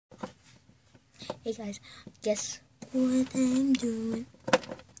Hey guys, guess what I'm doing? I'm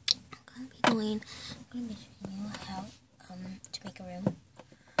gonna be showing you how to make a room.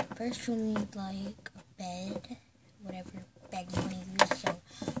 First you'll need like a bed, whatever bed you want to use. So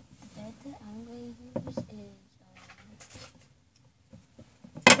the bed that I'm going to use is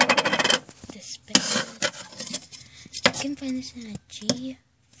this bed. You can find this in a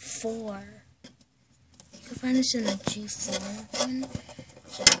G4. You can find this in a G4 one.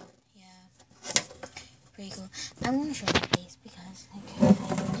 So yeah, pretty cool. I want to show you these because I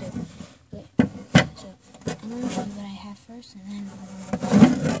use it. Wait, so I'm going to show you what I have first, and then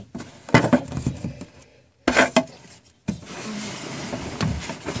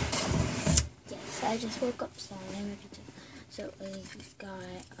yes, I just woke up, so let me continue. So we've got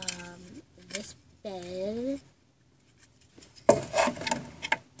this bed.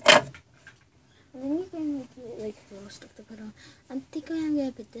 And then you can make it like little stuff to put on. I'm thinking I'm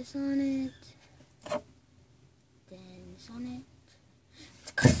gonna put this on it. Then this on it.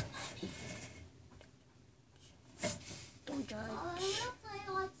 It's custom. Don't judge.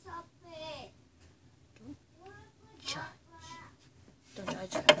 Don't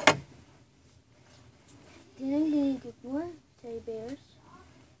judge. Then I'm gonna get more teddy bears.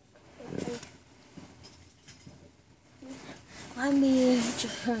 Okay. I'm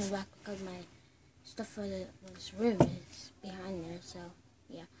just turning back because my stuff for this room is behind there, so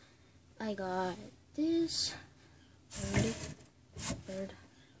yeah. I got this bird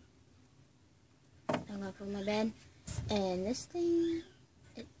I got for my bed, and this thing,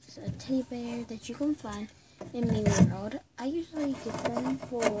 it's a teddy bear that you can find in Mini World. I usually get them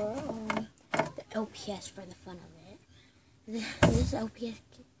for the LPS for the fun of it. This LPS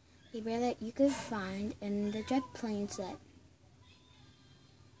teddy bear that you could find in the jet plane set.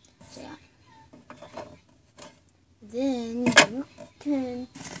 So yeah. Then you can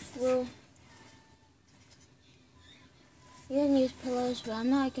use pillows, but I'm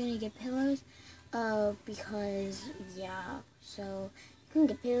not gonna get pillows because yeah. So you can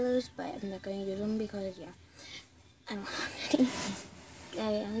get pillows, but I'm not gonna use them because yeah, I don't have any.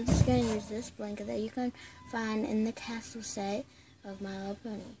 Okay, I'm just gonna use this blanket that you can find in the castle set of My Little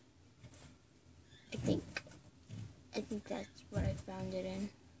Pony. I think that's what I found it in.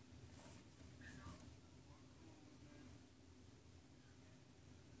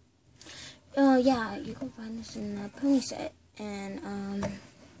 Yeah, you can find this in the pony set, and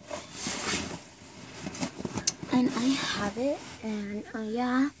I have it, and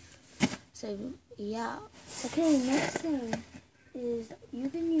yeah, so yeah. Okay, next thing is you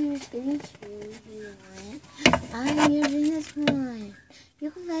can use any shoes you want. I'm using this one. You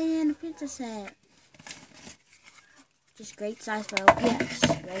can find it in the princess set. Just great size for LPS.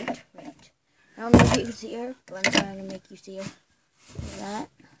 Right. I don't know if you can see her, but I'm trying to make you see her. Like that.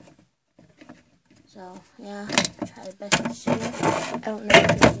 So, yeah, try the best to see it. I don't know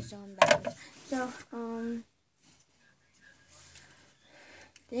if it's on backwards. So,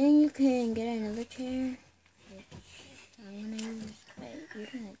 then you can get another chair, which I'm gonna use. Wait, you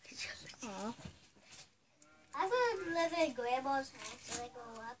can take this off. I want to live in Grandma's house when I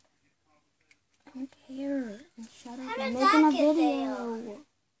grow up. I don't care. And shut up. How I'm did making a that get video.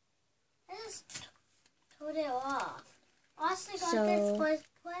 I just told it off. Austin got So, this first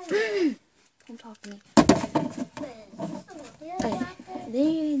play. don't talk to me. Okay, then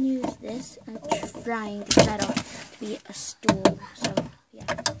you can use this. I'm trying to set up to be a stool. So, yeah.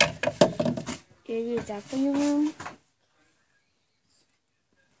 You use that for your room.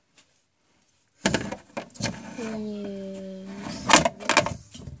 You can use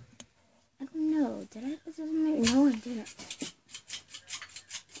this. I don't know. Did I put this in there? No, I didn't.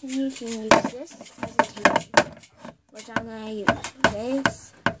 And you can use this as a table, which I'm going to use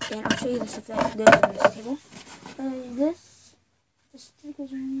this. And I'll show you the stuff that goes on this table. The stuff that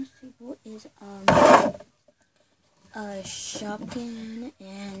goes on this table is a shotgun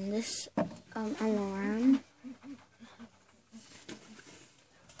and this alarm.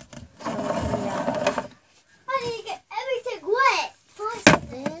 So yeah. How do you get everything wet?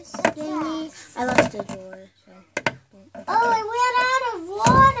 This thingy, I lost the drawer. So. Oh, I ran out of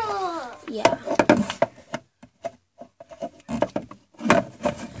water. Yeah.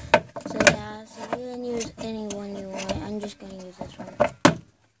 So you can use any one you want. I'm just going to use this one.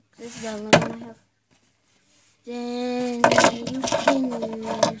 This is the only one I have. Then you can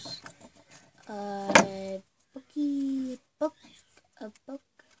use a bookie.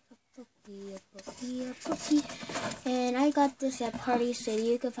 And I got this at Party City.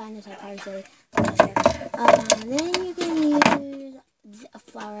 You can find this at Party City. Then you can use a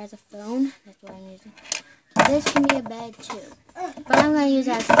flower as a phone. That's what I'm using. This can be a bed too. But I'm going to use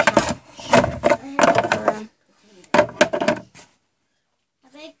it as a couch.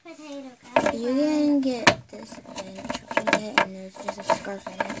 big potato. You can get this instruction kit, and there's just a scarf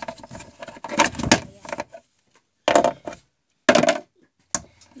in it.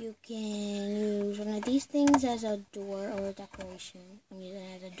 You can use one of these things as a door or a decoration. I'm using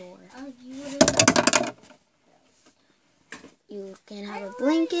it as a door. You can have a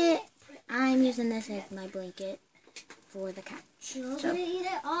blanket. I'm using this as my blanket for the couch. So,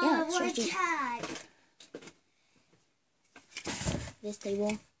 yeah, it's stretchy. This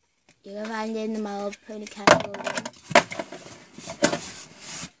table, you can find it in the My Little Pony catalog.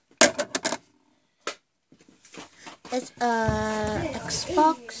 It's a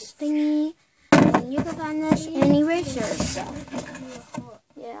Xbox thingy, and you can find this in erasers.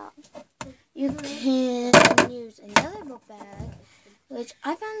 Yeah. You can use another book bag, which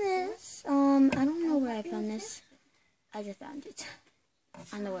I found this. I don't know where I found this. I just found it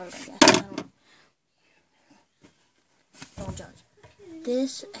on the web, I guess. I don't know. Don't judge.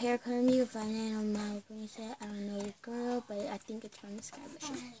 This hair comb, you can find it on My Little Pony set. I don't know the girl, but I think it's from the Sky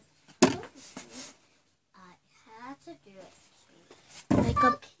Vision. I had to do it.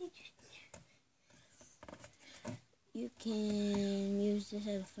 Makeup. You can use this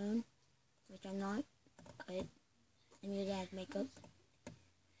as a phone, which I'm not, but I'm using it as makeup,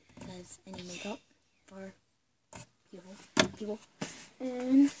 because I need makeup for people.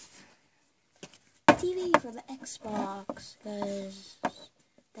 And TV for the Xbox, because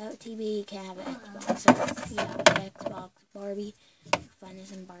that TV can't have an Xbox. So, yeah, the Xbox, Barbie, you can find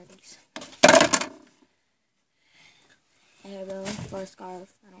this in Barbies. Arrow for a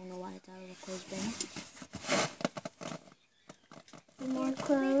scarf. I don't know why it's out of the clothesbin. More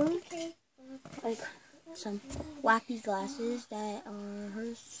clothes. Like some wacky glasses that are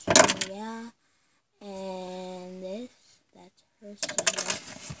hers. So, yeah. And this, that's hers. So,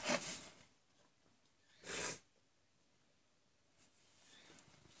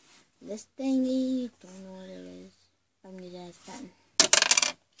 this thingy, don't know what it is. I'm using it as a pen.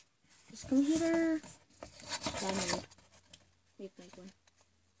 This computer, diamond. You make one.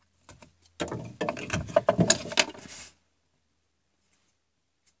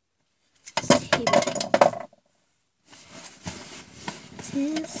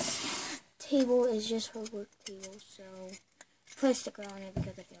 This table is just her work table, so put a sticker on it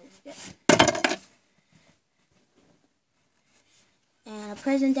because I feel like it. And a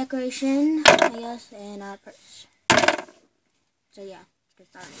present decoration, I guess, and a purse. So yeah, let's get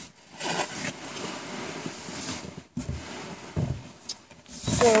started.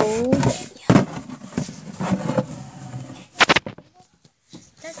 So, yeah.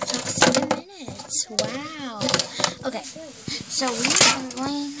 That took 7 minutes. Wow. Okay. So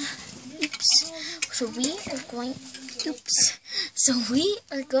we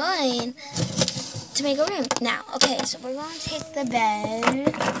are going to make a room. Now, okay, so we're going to take the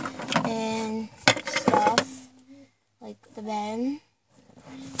bed and stuff, like the bed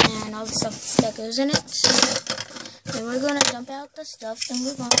and all the stuff that goes in it. Then we're going to dump out the stuff and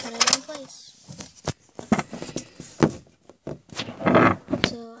we're going to put it in place.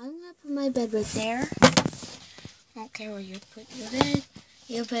 So I'm going to put my bed right there. I don't care where you put your bed.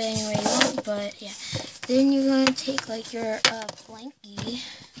 You can put it anywhere you want, but yeah. Then you're going to take like your blankie.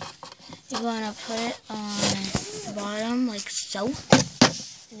 You're going to put it on the bottom like so.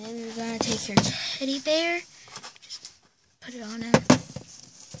 And then you're going to take your teddy bear. Just put it on him.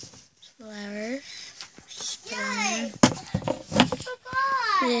 Flowers. Just put it on him.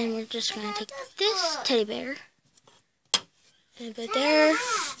 And then we're just going to take this teddy bear. And put it there.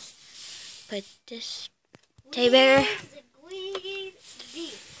 Put this teddy bear.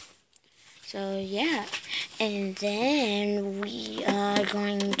 So yeah, and then we are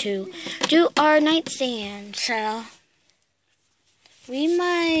going to do our nightstand. So we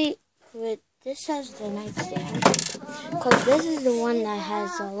might put this as the nightstand because this is the one that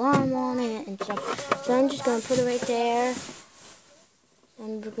has the alarm on it and stuff. So I'm just going to put it right there.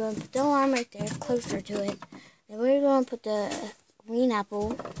 And we're going to put the alarm right there, closer to it. And we're going to put the green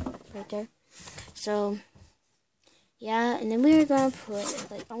apple right there. So yeah, and then we're going to put,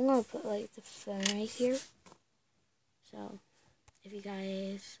 like, I'm going to put, like, the phone right here. So, if you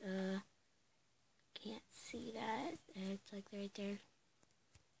guys, can't see that, it's, like, right there.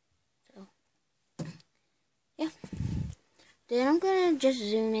 So, yeah. Then I'm going to just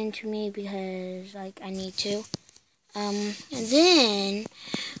zoom into me because, like, I need to. And then,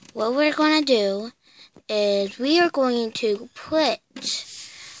 what we're going to do is we are going to put,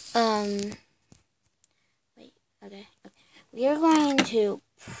 Okay. We are going to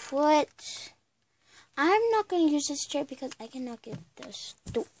put, I'm not going to use this chair because I cannot get this.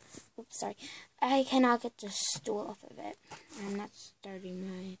 Oops. sorry. I cannot get the stool off of it. I'm not starting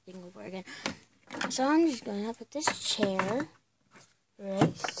my thing over again. So I'm just going to put this chair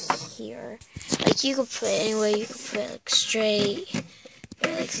right here. Like, you could put it anywhere. You could put it like straight, or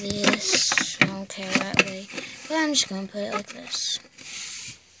like this. I don't care that way. But I'm just going to put it like this.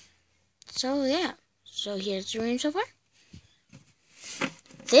 So yeah. So here's the room so far.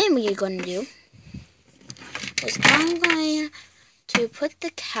 Then what you're going to do is I'm going to put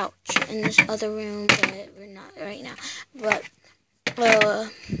the couch in this other room, but we're not right now. But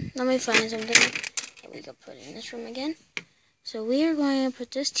let me find something that we can put in this room again. So we are going to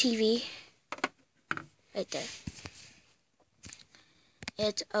put this TV right there.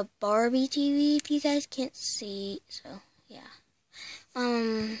 It's a Barbie TV, if you guys can't see. So yeah.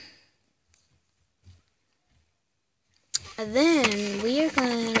 And then we are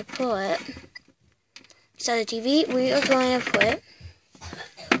going to put, inside the TV, we are going to put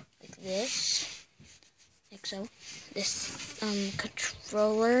like this, like so, this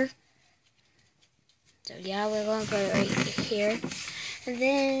controller. So yeah, we're going to put it right here. And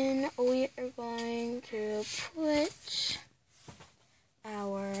then we are going to put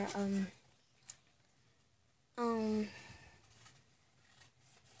our,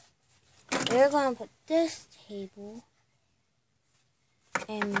 we're going to put this table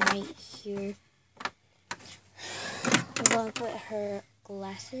and right here. We're going to put her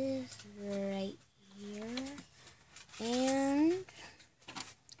glasses right here. And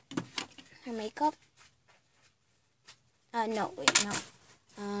her makeup. No, wait, no.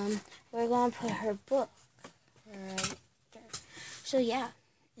 We're going to put her book right there. So, yeah.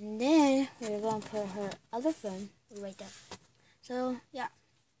 And then we're going to put her other phone right there. So, yeah.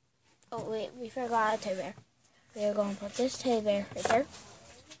 Oh, wait, we forgot a teddy bear. We're going to put this teddy bear right there.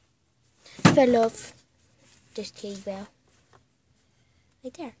 I love this teddy bear.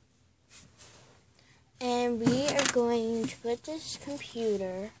 Right there. And we are going to put this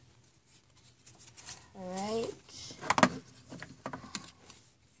computer right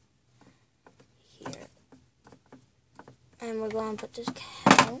here. And we're going to put this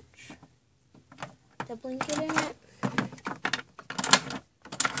couch, the blanket in it,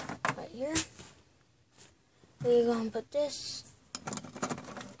 right here. We're going to put this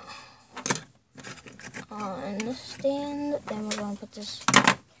on the stand. Then we're going to put this,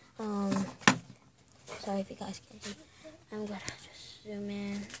 sorry if you guys can't see. I'm going to just zoom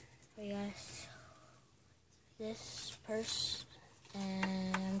in for you guys. This purse,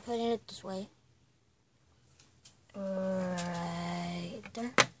 and I'm putting it this way. Right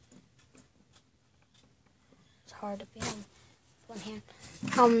there. It's hard to be on one hand.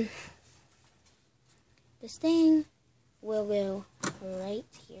 This thing will go right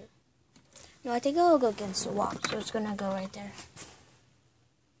here. No, I think it will go against the wall, so it's gonna go right there.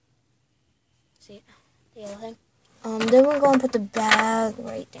 See the yellow thing? Then we're gonna put the bag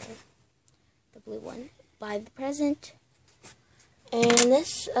right there. The blue one. Buy the present. And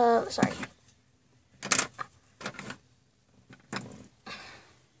this, sorry.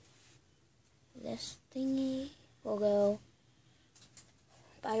 This thingy will go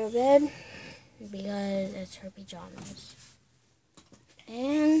by her bed because it's her pajamas.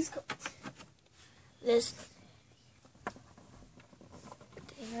 And this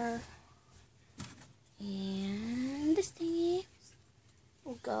there. And this thingy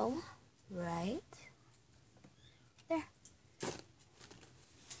will go right there.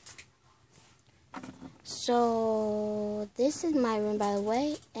 So this is my room, by the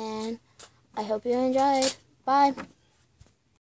way, and I hope you enjoyed. Bye.